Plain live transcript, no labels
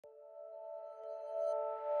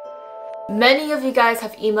Many of you guys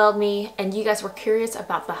have emailed me and you guys were curious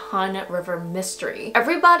about the Han River mystery.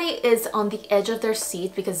 Everybody is on the edge of their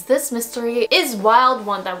seat because this mystery is wild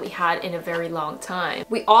one that we had in a very long time.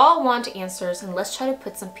 We all want answers, and let's try to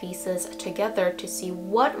put some pieces together to see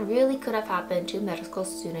what really could have happened to medical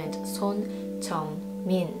student Son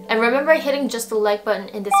Jung-min. And remember, hitting just the like button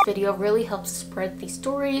in this video really helps spread these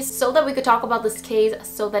stories so that we could talk about this case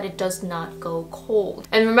so that it does not go cold.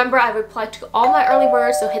 And remember, I replied to all my early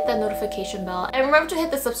birds, so hit that notification bell. And remember to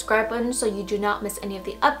hit the subscribe button so you do not miss any of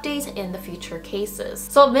the updates in the future cases.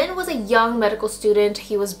 So Min was a young medical student.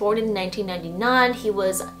 He was born in 1999. He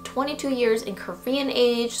was 22 years in Korean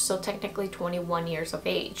age, so technically 21 years of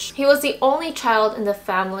age. He was the only child in the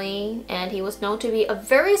family, and he was known to be a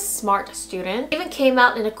very smart student. He even came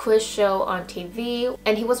out in a quiz show on TV,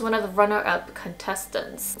 and he was one of the runner-up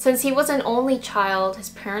contestants. Since he was an only child, his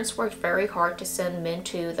parents worked very hard to send Min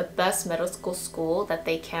to the best medical school that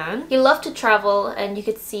they can. He loved to travel, and you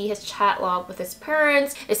could see his chat log with his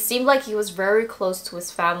parents. It seemed like he was very close to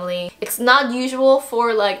his family. It's not usual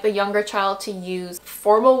for like the younger child to use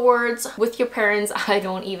formal words with your parents. I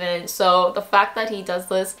don't even. So the fact that he does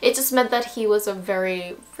this, it just meant that he was a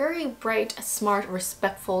very bright, smart,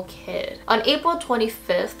 respectful kid. On April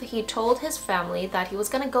 25th, he told his family that he was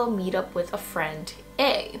gonna go meet up with a friend,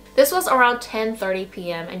 A. This was around 10:30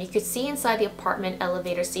 p.m. and you could see inside the apartment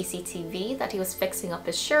elevator CCTV that he was fixing up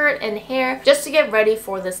his shirt and hair just to get ready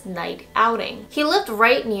for this night outing. He lived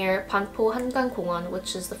right near Panpo Hangang-공원,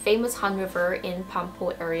 which is the famous Han River in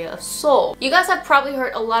Panpo area of Seoul. You guys have probably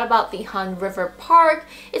heard a lot about the Han River Park.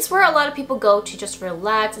 It's where a lot of people go to just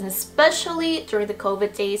relax, and especially during the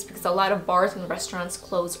COVID days because a lot of bars and restaurants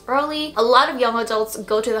close early. A lot of young adults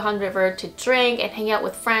go to the Han River to drink and hang out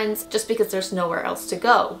with friends just because there's nowhere else to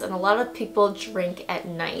go. And a lot of people drink at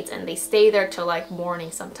night and they stay there till like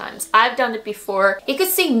morning sometimes. I've done it before. You could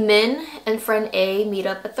see Min and friend A meet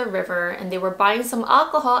up at the river, and they were buying some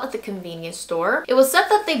alcohol at the convenience store. It was said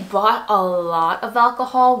that they bought a lot of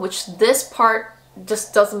alcohol, which this part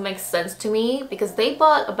just doesn't make sense to me because they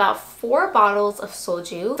bought about 4 bottles of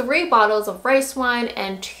soju, 3 bottles of rice wine,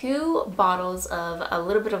 and 2 bottles of a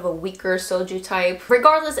little bit of a weaker soju type.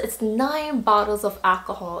 Regardless, it's 9 bottles of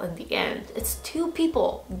alcohol in the end. It's 2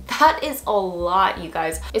 people. That is a lot, you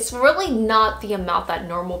guys. It's really not the amount that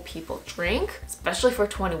normal people drink, especially for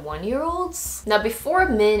 21-year-olds. Now, before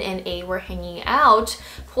Min and A were hanging out,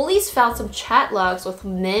 police found some chat logs with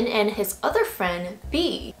Min and his other friend,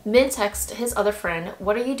 B. Min texted his other friend,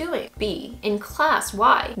 "What are you doing?" B. "In class.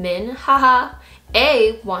 Why?" Min, "Haha.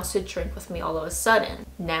 A wants to drink with me all of a sudden."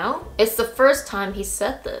 Now, it's the first time he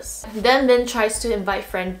said this. Then Min tries to invite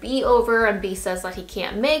friend B over, and B says that he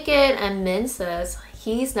can't make it, and Min says,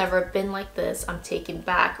 "He's never been like this. I'm taken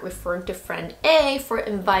back," referring to friend A for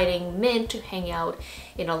inviting Min to hang out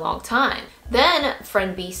in a long time. Then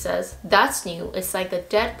friend B says, "That's new. It's like the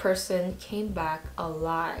dead person came back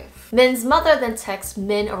alive." Min's mother then texts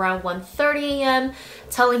Min around 1:30 a.m.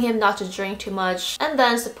 telling him not to drink too much, and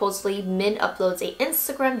then supposedly Min uploads a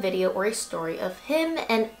Instagram video or a story of him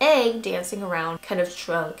and A dancing around kind of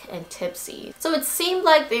drunk and tipsy. So it seemed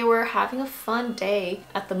like they were having a fun day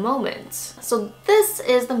at the moment. So this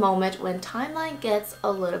is the moment when timeline gets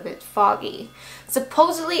a little bit foggy.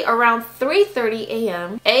 Supposedly around 3:30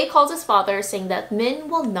 a.m., A calls his father saying that Min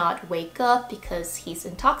will not wake up because he's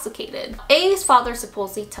intoxicated. A's father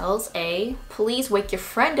supposedly tells A, "Please wake your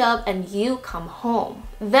friend up and you come home."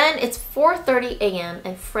 Then it's 4:30 a.m.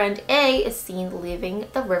 and friend A is seen leaving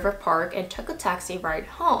the river park and took a taxi ride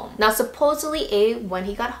home. Now supposedly A, when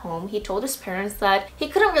he got home, he told his parents that he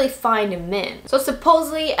couldn't really find Min. So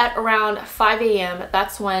supposedly at around 5 a.m.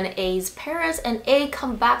 that's when A's parents and A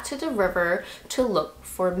come back to the river to look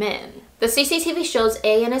for Min. The CCTV shows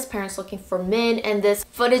A and his parents looking for Min, and this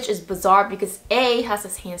footage is bizarre because A has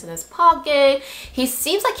his hands in his pocket. He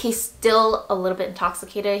seems like he's still a little bit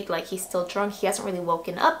intoxicated, like he's still drunk. He hasn't really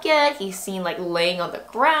woken up yet. He's seen like laying on the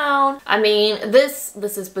ground. I mean, this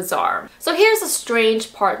is bizarre. So here's the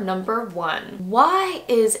strange part number 1. Why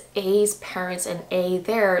is A's parents and A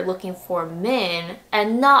there looking for Min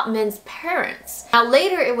and not Min's parents? Now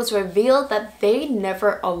later it was revealed that they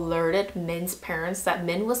never alerted Min's parents that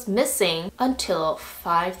Min was missing until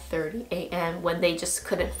 5:30 a.m. when they just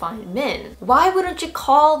couldn't find Min. Why wouldn't you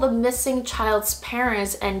call the missing child's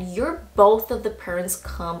parents and both of the parents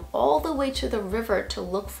come all the way to the river to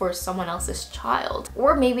look for someone else's child?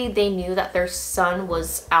 Or maybe they knew that their son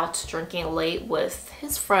was out drinking late with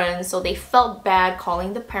his friends, so they felt bad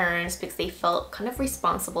calling the parents because they felt kind of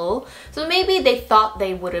responsible. So maybe they thought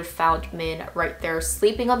they would have found Min right there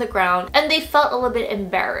sleeping on the ground and they felt a little bit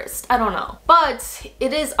embarrassed. I don't know. But But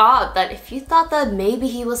it is odd that if you thought that maybe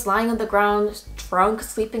he was lying on the ground, drunk,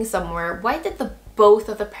 sleeping somewhere, why did both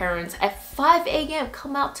of the parents at 5 a.m.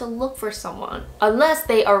 come out to look for someone? Unless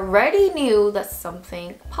they already knew that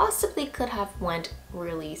something possibly could have went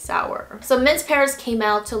really sour. So Min's parents came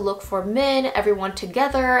out to look for Min, everyone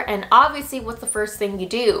together, and obviously what's the first thing you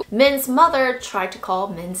do? Min's mother tried to call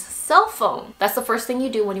Min's cell phone. That's the first thing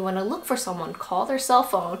you do when you want to look for someone, call their cell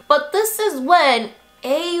phone. But this is when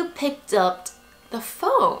A picked up the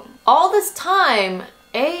phone. All this time,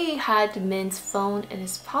 A had Min's phone in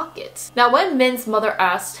his pocket. Now when Min's mother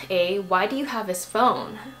asked A, why do you have his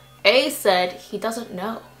phone? A said he doesn't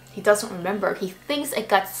know. He doesn't remember. He thinks it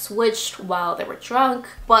got switched while they were drunk.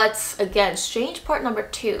 But again, strange part number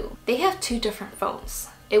 2, they have 2 different phones.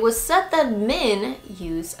 It was said that Min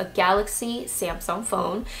used a Galaxy Samsung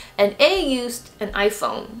phone and A used an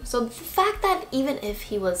iPhone. So the fact that even if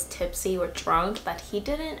he was tipsy or drunk, that he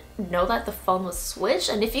didn't know that the phone was switched.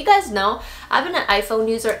 And if you guys know, I've been an iPhone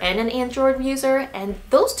user and an Android user, and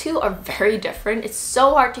those two are very different. It's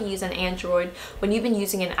so hard to use an Android when you've been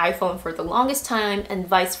using an iPhone for the longest time and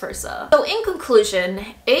vice versa. So in conclusion,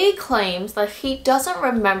 A claims that he doesn't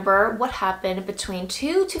remember what happened between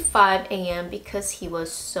 2 to 5 a.m. because he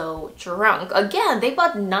was so drunk. Again, they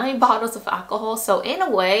bought 9 bottles of alcohol, so in a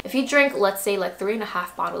way, if you drink, let's say like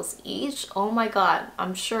 3.5 bottles each, oh my god,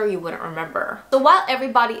 I'm sure you wouldn't remember. So while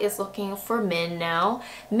everybody is looking for Min now,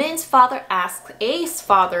 Min's father asked A's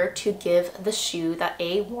father to give the shoe that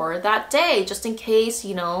A wore that day, just in case,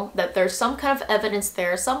 you know, that there's some kind of evidence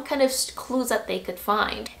there, some kind of clues that they could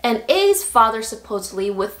find. And A's father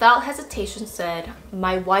supposedly, without hesitation, said,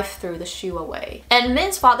 "My wife threw the shoe away." And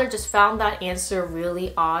Min's father just found that answer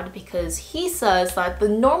really odd, because he says that the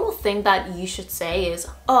normal thing that you should say is,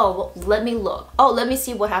 "Oh, well, let me look. Oh, let me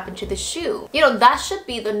see what happened to the shoe." You know, that should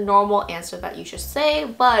be the normal answer that you should say,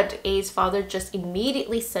 but A's father just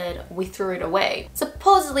immediately said, "We threw it away."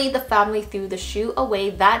 Supposedly, the family threw the shoe away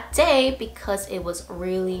that day because it was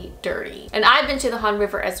really dirty. And I've been to the Han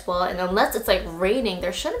River as well, and unless it's like raining,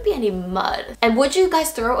 there shouldn't be any mud. And would you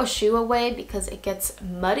guys throw a shoe away because it gets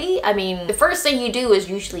muddy? I mean, the first thing you do is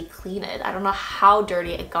usually clean it. I don't know how dirty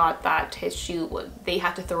it got that his shoe they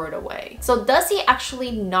had to throw it away. So does he actually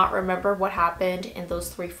not remember what happened in those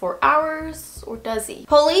 3-4 hours, or does he?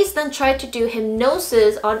 Police then tried to do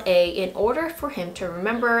hypnosis on A in order for him to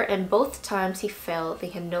remember, and both times he failed the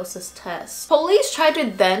hypnosis test. Police tried to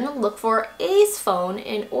then look for A's phone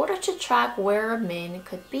in order to track where Min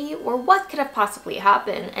could be or what could have possibly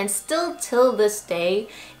happened, and still till this day,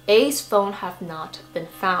 A's phone have not been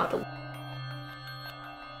found.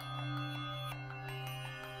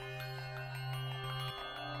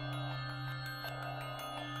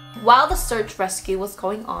 While the search rescue was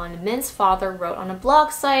going on, Min's father wrote on a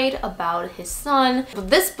blog site about his son.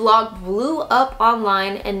 But this blog blew up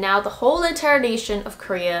online, and now the whole entire nation of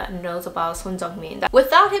Korea knows about Son Jung-min.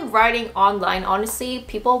 Without him writing online, honestly,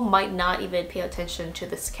 people might not even pay attention to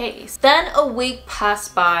this case. Then a week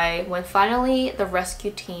passed by when finally the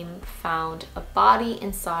rescue team found a body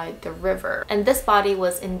inside the river. And this body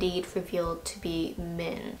was indeed revealed to be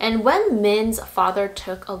Min. And when Min's father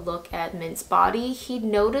took a look at Min's body, he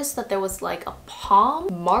noticed that there was like a palm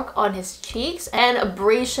mark on his cheeks and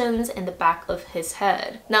abrasions in the back of his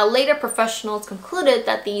head. Now later professionals concluded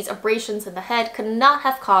that these abrasions in the head could not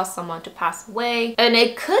have caused someone to pass away, and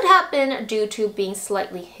it could happen due to being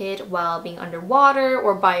slightly hit while being underwater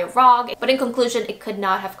or by a rock, but in conclusion it could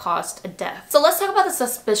not have caused a death. So let's talk about the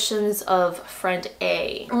suspicions of friend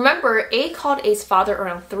A. Remember, A called A's father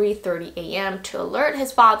around 3:30 a.m. to alert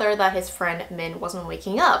his father that his friend Min wasn't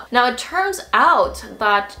waking up. Now it turns out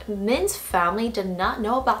that Min's family did not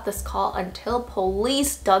know about this call until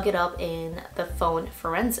police dug it up in the phone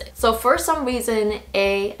forensics. So for some reason,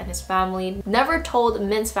 A and his family never told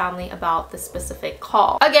Min's family about this specific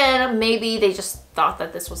call. Again, maybe they just thought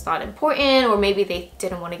that this was not important, or maybe they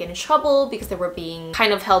didn't want to get in trouble because they were being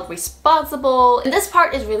kind of held responsible. And this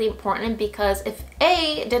part is really important, because if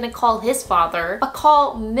A didn't call his father, but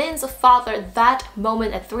call Min's father that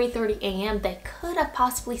moment at 3:30 a.m., that could have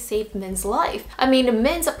possibly saved Min's life. I mean,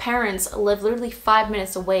 Min's parents lived literally 5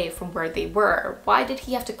 minutes away from where they were. Why did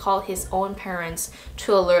he have to call his own parents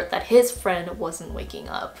to alert that his friend wasn't waking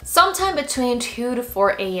up? Sometime between 2 to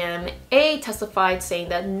 4 a.m., A testified saying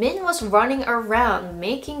that Min was running around ground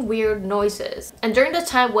making weird noises. And during the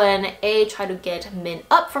time when A tried to get Min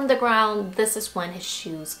up from the ground, this is when his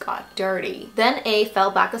shoes got dirty. Then A fell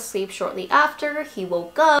back asleep shortly after. He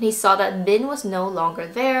woke up and he saw that Min was no longer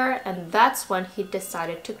there, and that's when he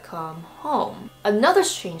decided to come home. Another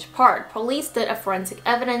strange part, police did a forensic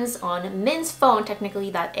evidence on Min's phone, technically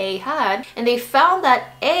that A had, and they found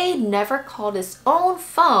that A never called his own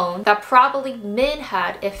phone that probably Min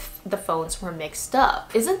had if the phones were mixed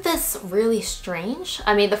up. Isn't this really strange?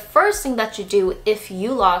 I mean, the first thing that you do if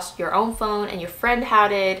you lost your own phone and your friend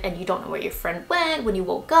had it and you don't know where your friend went when you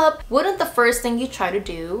woke up, wouldn't the first thing you try to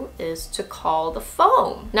do is to call the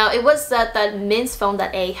phone? Now, it was said that Min's phone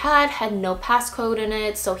that A had no passcode in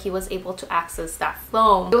it, so he was able to access that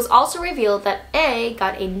phone. It was also revealed that A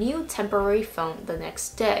got a new temporary phone the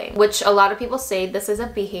next day, which a lot of people say this is a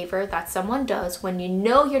behavior that someone does when you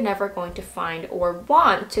know you're never going to find or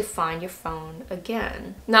want to find your phone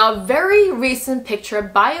again. Now, a very recent picture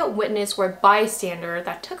by a witness or bystander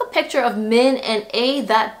that took a picture of Min and A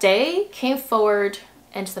that day came forward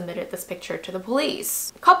and submitted this picture to the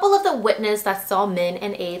police. A couple of the witnesses that saw Min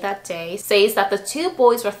and A that day says that the two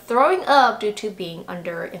boys were throwing up due to being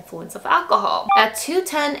under influence of alcohol. At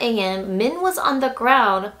 2:10 a.m., Min was on the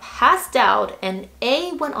ground, passed out, and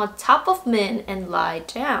A went on top of Min and lied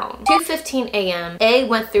down. 2:15 a.m., A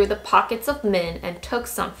went through the pockets of Min and took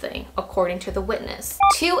something, according to the witness.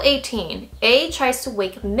 2:18, A tries to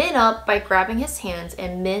wake Min up by grabbing his hands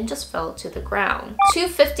and Min just fell to the ground.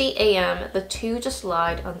 2:50 a.m., the two just lied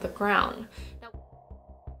on the ground.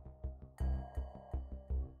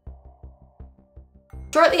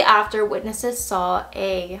 Shortly after, witnesses saw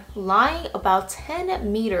A lying about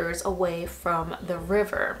 10 meters away from the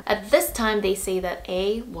river. At this time, they say that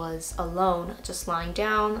A was alone, just lying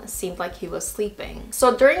down, seemed like he was sleeping.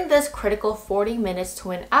 So during this critical 40 minutes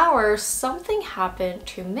to an hour, something happened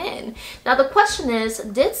to Min. Now the question is,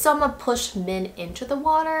 did someone push Min into the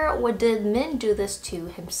water, or did Min do this to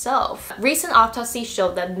himself? Recent autopsy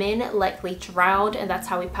showed that Min likely drowned, and that's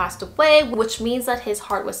how he passed away, which means that his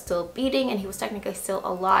heart was still beating and he was technically still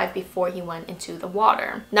alive before he went into the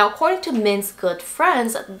water. Now, according to Min's good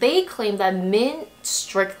friends, they claim that Min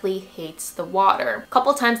strictly hates the water. A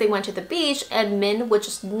couple times they went to the beach and Min would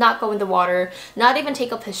just not go in the water, not even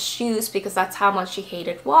take off his shoes, because that's how much he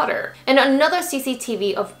hated water. And another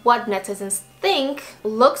CCTV of what netizens think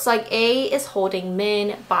looks like A is holding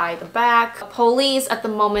Min by the back. Police at the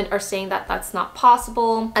moment are saying that that's not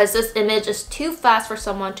possible, as this image is too fast for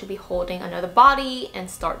someone to be holding another body and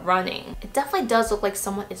start running. It definitely does look like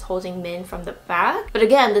someone is holding Min from the back, but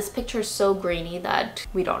again, this picture is so grainy that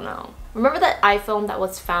we don't know. Remember that iPhone that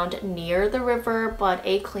was found near the river, but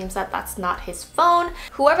A claims that that's not his phone.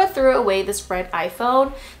 Whoever threw away this red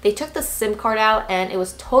iPhone, they took the SIM card out and it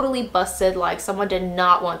was totally busted, like someone did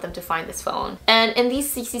not want them to find this phone. And in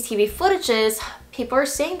these CCTV footages, people are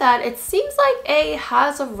saying that it seems like A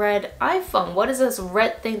has a red iPhone. What is this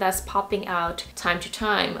red thing that's popping out time to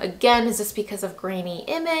time? Again, is this because of grainy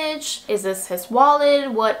image? Is this his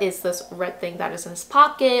wallet? What is this red thing that is in his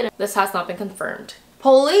pocket? This has not been confirmed.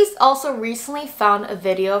 Police also recently found a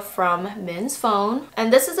video from Min's phone,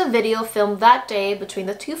 and this is a video filmed that day between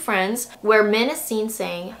the two friends where Min is seen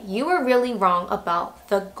saying, "You were really wrong about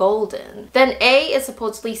the golden." Then A is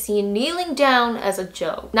supposedly seen kneeling down as a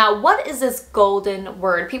joke. Now, what is this golden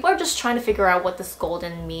word? People are just trying to figure out what this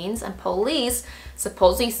golden means, and police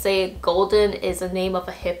supposedly say golden is the name of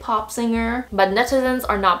a hip-hop singer, but netizens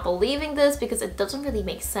are not believing this because it doesn't really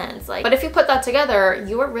make sense. Like, but if you put that together,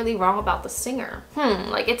 you were really wrong about the singer.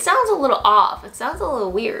 Like, it sounds a little off, it sounds a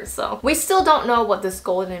little weird. So we still don't know what this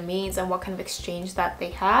golden means and what kind of exchange that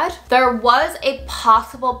they had. There was a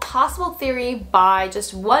possible theory by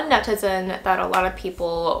just one netizen that a lot of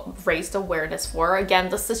people raised awareness for. Again,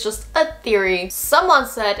 this is just a theory. Someone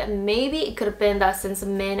said maybe it could have been that since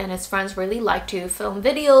Min and his friends really like to film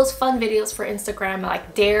videos, fun videos for Instagram,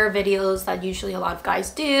 like dare videos that usually a lot of guys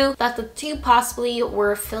do, that the two possibly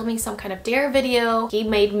were filming some kind of dare video. He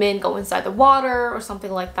made Min go inside the water or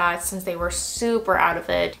something like that since they were super out of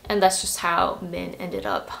it, and that's just how Min ended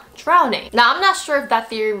up drowning. Now, I'm not sure if that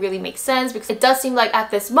theory really makes sense, because it does seem like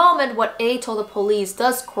at this moment what A told the police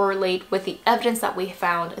does correlate with the evidence that we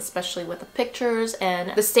found, especially with the pictures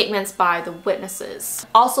and the statements by the witnesses.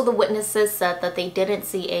 Also, the witnesses said that they didn't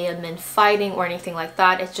see A and Min fighting or anything like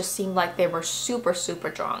that. It just seemed like they were super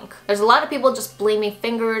drunk. There's a lot of people just blaming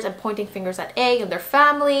fingers and pointing fingers at A and their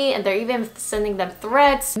family, and they're even sending them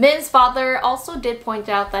threats. Min's father also did point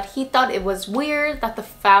out that he thought it was weird that the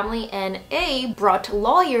family and A brought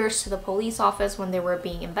lawyers lawyers to the police office when they were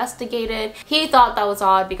being investigated. He thought that was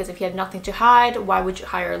odd because if you had nothing to hide, why would you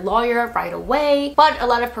hire a lawyer right away? But a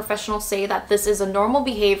lot of professionals say that this is a normal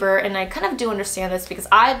behavior, and I kind of do understand this because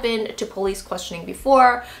I've been to police questioning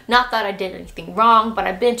before. Not that I did anything wrong, but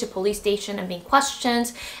I've been to police station and being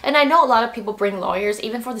questioned, and I know a lot of people bring lawyers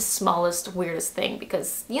even for the smallest, weirdest thing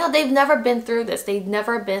because, you know, they've never been through this. They've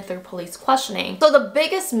never been through police questioning. So the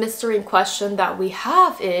biggest mystery and question that we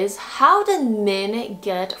have is, how did Min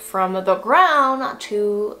get from the ground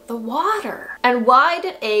to the water? And why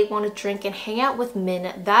did A want to drink and hang out with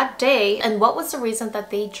Min that day? And what was the reason that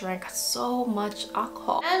they drank so much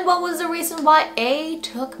alcohol? And what was the reason why A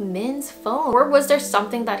took Min's phone? Or was there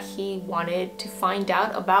something that he wanted to find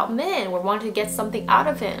out about Min, or wanted to get something out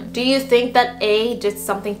of him? Do you think that A did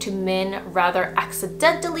something to Min rather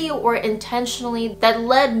accidentally or intentionally that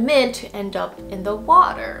led Min to end up in the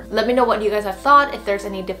water? Let me know what you guys have thought. If there's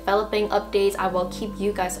any developing updates, I will keep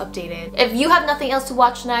you guys updated. If you have nothing else to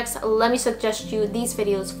watch next, let me suggest you these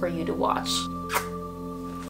videos for you to watch.